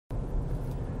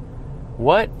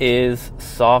What is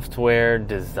software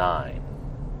design?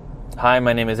 Hi,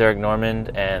 my name is Eric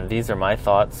Normand, and these are my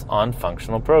thoughts on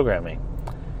functional programming.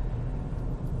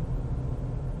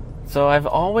 So I've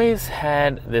always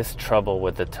had this trouble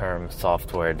with the term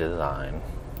software design.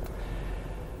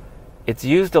 It's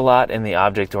used a lot in the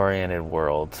object-oriented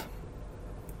world,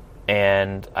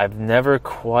 and I've never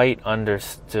quite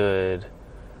understood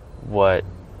what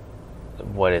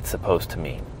it's supposed to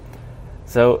mean.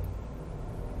 So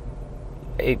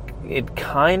it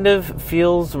kind of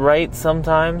feels right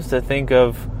sometimes to think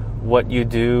of what you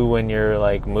do when you're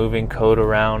like moving code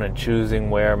around and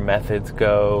choosing where methods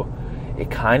go.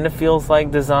 It kind of feels like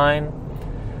design,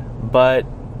 but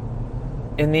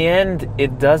in the end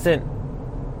it doesn't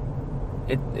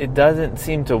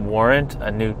seem to warrant a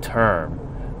new term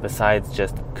besides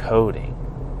just coding,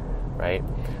 right?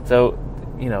 So,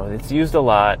 it's used a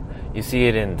lot. You see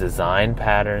it in design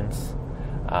patterns.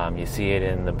 You see it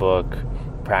in the book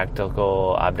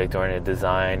Practical Object-Oriented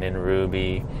Design in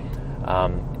Ruby.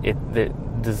 The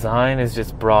design is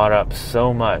just brought up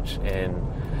so much in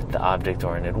the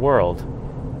object-oriented world.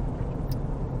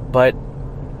 But,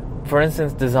 for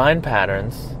instance, design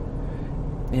patterns,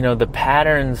 the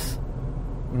patterns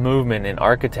movement in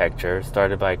architecture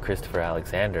started by Christopher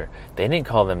Alexander. They didn't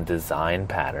call them design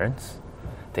patterns.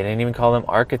 They didn't even call them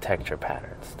architecture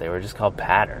patterns. They were just called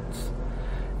patterns.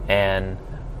 And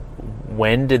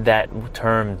when did that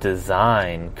term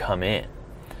design come in?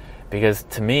 Because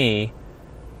to me,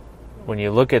 when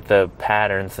you look at the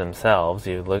patterns themselves,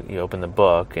 you open the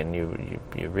book and you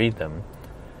read them,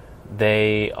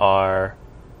 they are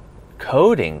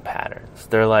coding patterns.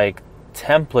 They're like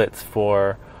templates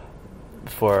for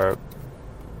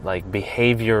like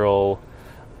behavioral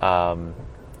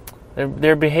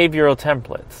they're behavioral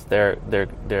templates.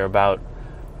 They're about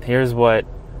here's what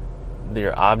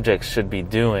your objects should be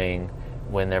doing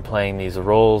when they're playing these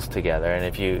roles together, and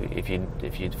if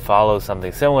you follow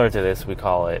something similar to this, we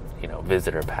call it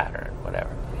visitor pattern,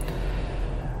 whatever.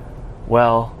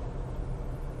 Well,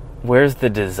 where's the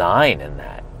design in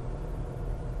that,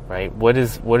 right? What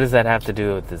does that have to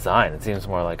do with design? It seems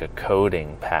more like a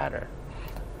coding pattern,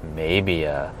 maybe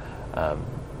a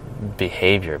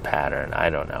behavior pattern, I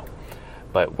don't know.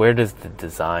 But where does the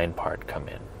design part come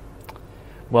in?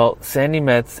 Well, Sandi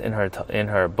Metz in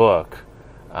her book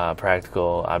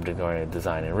Practical Object-Oriented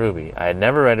Design in Ruby, I had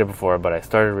never read it before, but I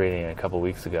started reading it a couple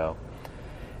weeks ago.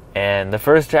 And the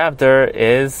first chapter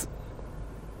is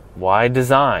why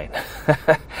design?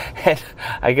 And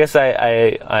I guess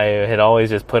I had always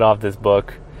just put off this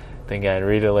book, thinking I'd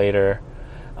read it later.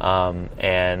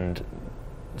 And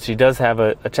she does have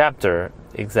a chapter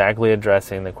exactly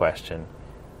addressing the question.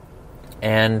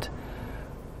 And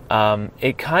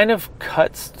it kind of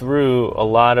cuts through a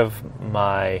lot of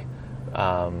my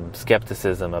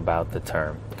skepticism about the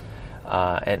term.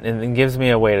 And it gives me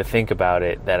a way to think about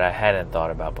it that I hadn't thought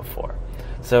about before.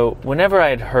 So whenever I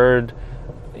had heard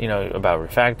about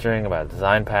refactoring, about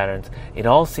design patterns, it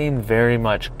all seemed very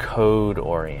much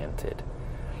code-oriented,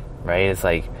 right? It's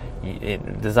like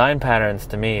design patterns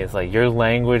to me is like your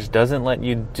language doesn't let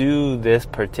you do this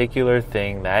particular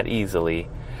thing that easily,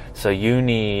 so you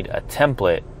need a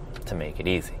template to make it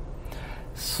easy.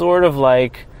 Sort of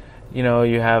like, you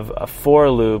have a for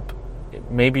loop.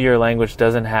 Maybe your language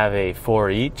doesn't have a for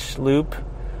each loop,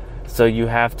 so you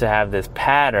have to have this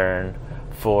pattern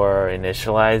for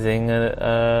initializing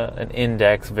an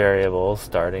index variable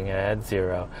starting at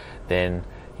 0, then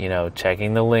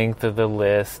checking the length of the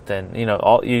list, and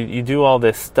you do all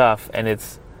this stuff, and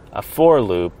it's a for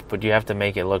loop, but you have to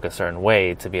make it look a certain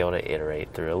way to be able to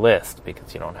iterate through a list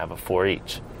because you don't have a for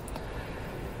each.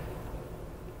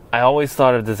 I always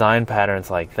thought of design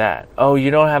patterns like that. Oh, you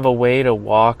don't have a way to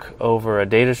walk over a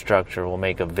data structure, we'll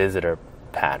make a visitor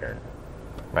pattern,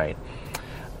 right?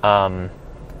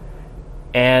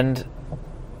 And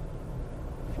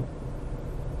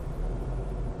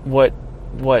what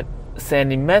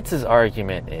Sandi Metz's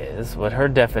argument is, what her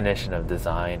definition of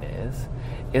design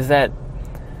is that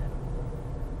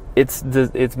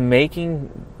it's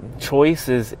making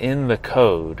choices in the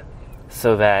code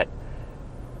so that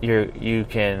you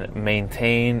can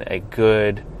maintain a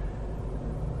good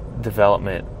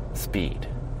development speed,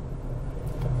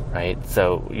 right?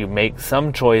 So you make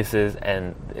some choices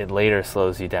and it later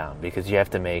slows you down because you have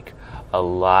to make a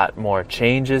lot more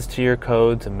changes to your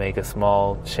code to make a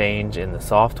small change in the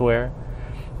software,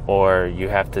 or you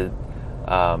have to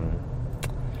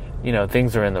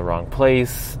things are in the wrong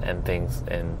place and things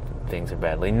are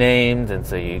badly named, and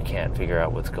so you can't figure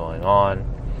out what's going on.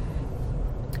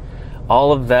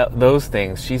 All of those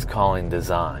things she's calling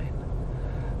design.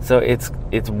 So it's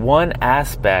one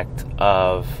aspect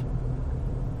of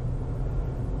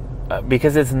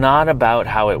because it's not about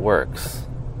how it works,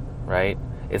 right?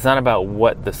 It's not about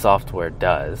what the software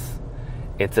does.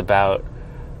 It's about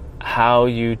how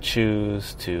you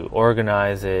choose to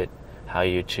organize it, how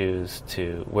you choose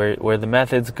to, where the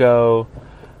methods go,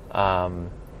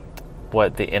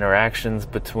 what the interactions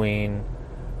between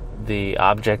the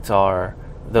objects are.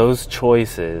 Those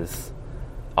choices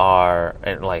are,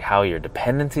 and like how your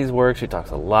dependencies work. She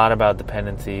talks a lot about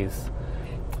dependencies.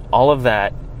 All of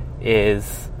that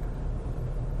is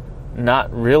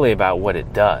not really about what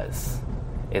it does.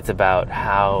 It's about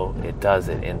how it does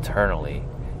it internally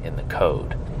in the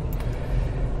code.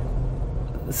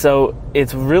 So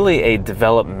it's really a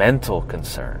developmental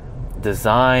concern.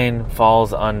 Design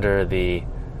falls under the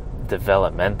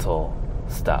developmental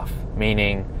stuff,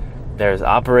 meaning there's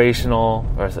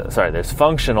there's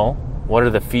functional, what are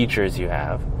the features you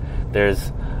have?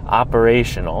 There's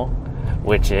operational,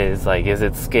 which is like, is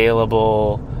it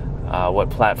scalable? What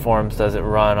platforms does it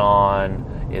run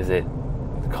on? Is it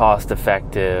cost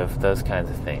effective? Those kinds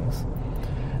of things.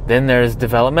 Then there's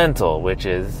developmental, which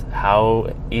is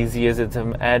how easy is it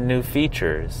to add new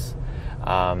features?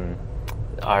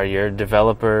 Are your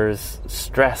developers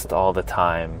stressed all the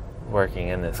time working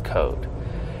in this code?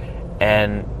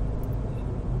 And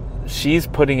she's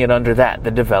putting it under that,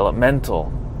 the developmental,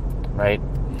 right?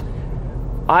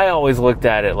 I always looked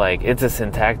at it like it's a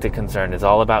syntactic concern. It's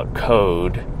all about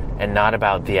code and not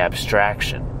about the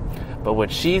abstraction. But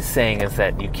what she's saying is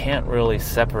that you can't really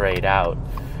separate out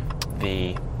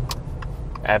the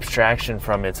abstraction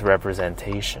from its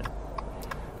representation.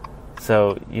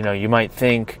 So, you might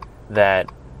think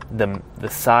that the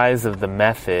size of the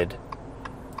method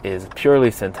is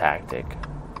purely syntactic,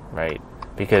 right?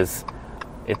 Because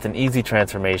it's an easy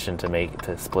transformation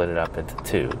to split it up into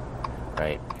two,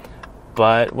 right?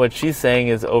 But what she's saying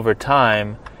is, over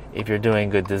time, if you're doing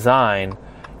good design,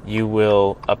 you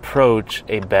will approach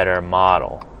a better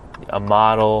model. A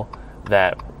model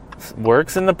that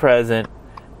works in the present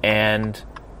and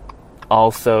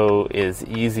also is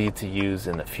easy to use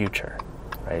in the future,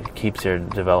 right? It keeps your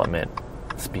development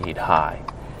speed high.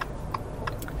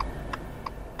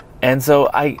 And so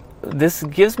this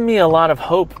gives me a lot of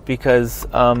hope, because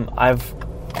I've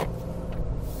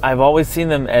always seen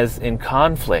them as in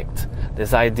conflict.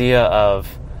 This idea of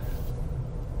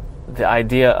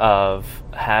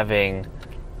having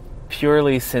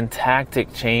purely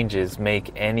syntactic changes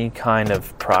make any kind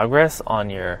of progress on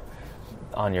your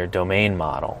domain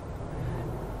model.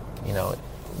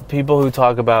 People who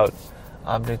talk about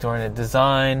object-oriented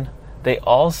design, they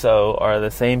also are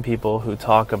the same people who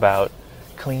talk about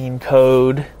clean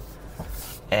code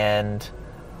and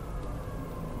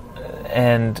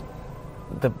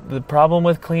the problem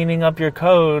with cleaning up your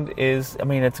code is,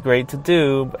 it's great to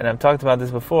do, and I've talked about this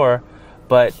before,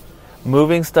 but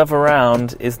moving stuff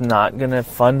around is not going to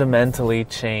fundamentally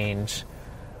change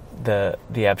the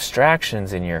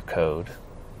abstractions in your code.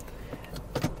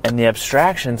 And the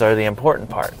abstractions are the important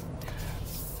part.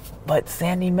 But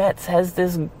Sandi Metz has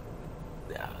this,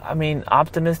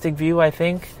 optimistic view, I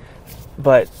think,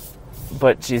 but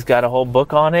she's got a whole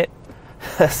book on it,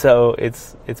 so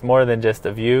it's more than just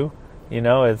a view.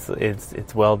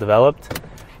 It's well developed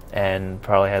and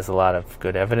probably has a lot of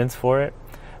good evidence for it.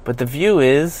 But the view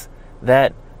is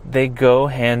that they go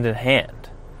hand in hand,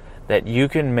 that you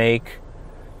can make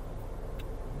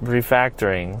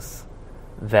refactorings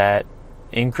that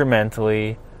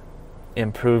incrementally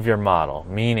improve your model,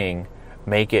 meaning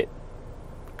make it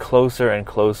closer and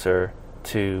closer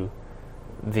to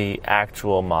the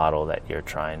actual model that you're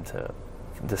trying to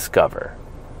discover,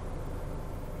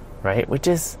 right? Which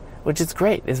is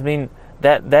great.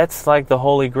 That's like the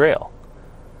holy grail,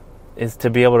 is to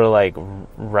be able to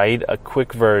write a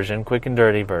quick and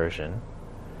dirty version,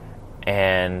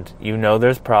 and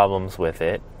there's problems with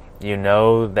it.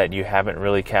 That you haven't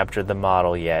really captured the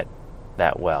model yet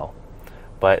that well.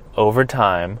 But over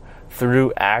time,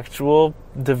 through actual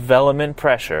development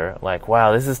pressure,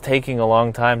 wow, this is taking a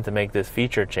long time to make this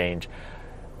feature change.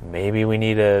 Maybe we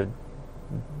need to,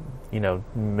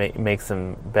 make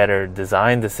some better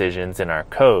design decisions in our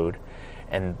code.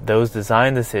 And those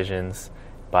design decisions,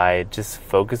 by just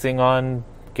focusing on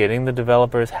getting the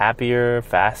developers happier,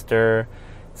 faster,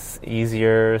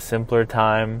 easier, simpler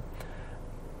time,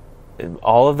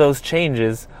 all of those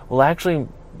changes will actually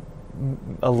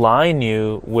align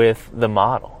you with the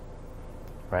model,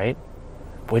 right?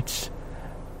 Which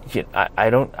I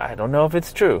don't know if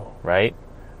it's true, right?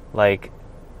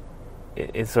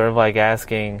 It's sort of like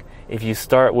asking, if you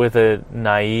start with a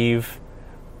naive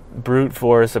brute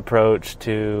force approach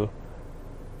to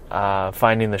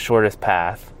finding the shortest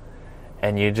path,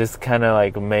 and you just kind of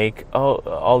like make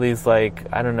all these, like,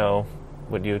 I don't know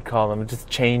what you would call them, just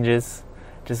changes,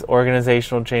 just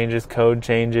organizational changes, code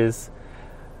changes,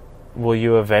 will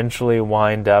you eventually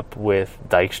wind up with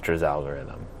Dijkstra's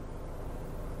algorithm?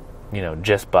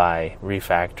 Just by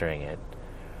refactoring it.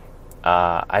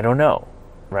 I don't know,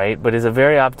 right? But it's a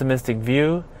very optimistic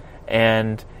view,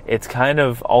 and it's kind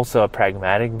of also a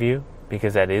pragmatic view,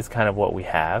 because that is kind of what we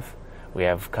have. We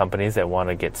have companies that want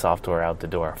to get software out the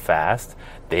door fast.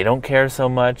 They don't care so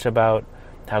much about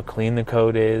how clean the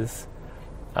code is.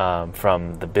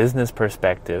 From the business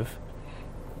perspective,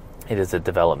 it is a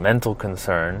developmental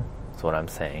concern, that's what I'm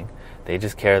saying. They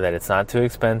just care that it's not too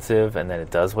expensive and that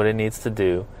it does what it needs to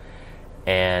do.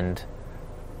 And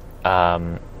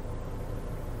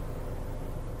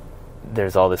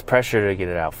there's all this pressure to get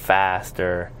it out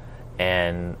faster,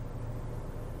 and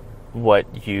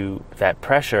that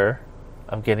pressure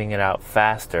of getting it out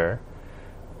faster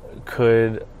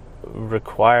could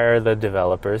require the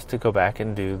developers to go back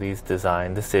and do these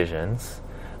design decisions,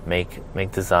 make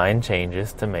design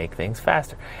changes to make things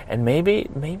faster. And maybe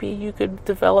you could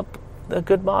develop a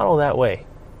good model that way.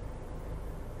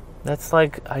 That's,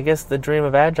 like, I guess, the dream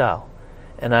of Agile.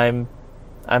 And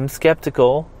I'm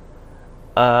skeptical,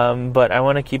 but I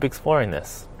want to keep exploring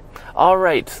this. All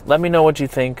right, let me know what you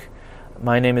think.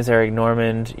 My name is Eric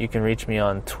Normand. You can reach me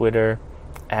on Twitter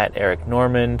at Eric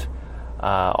Normand.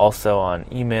 Also on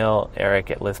email,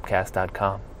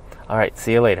 eric@lispcast.com. All right,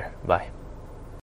 see you later. Bye.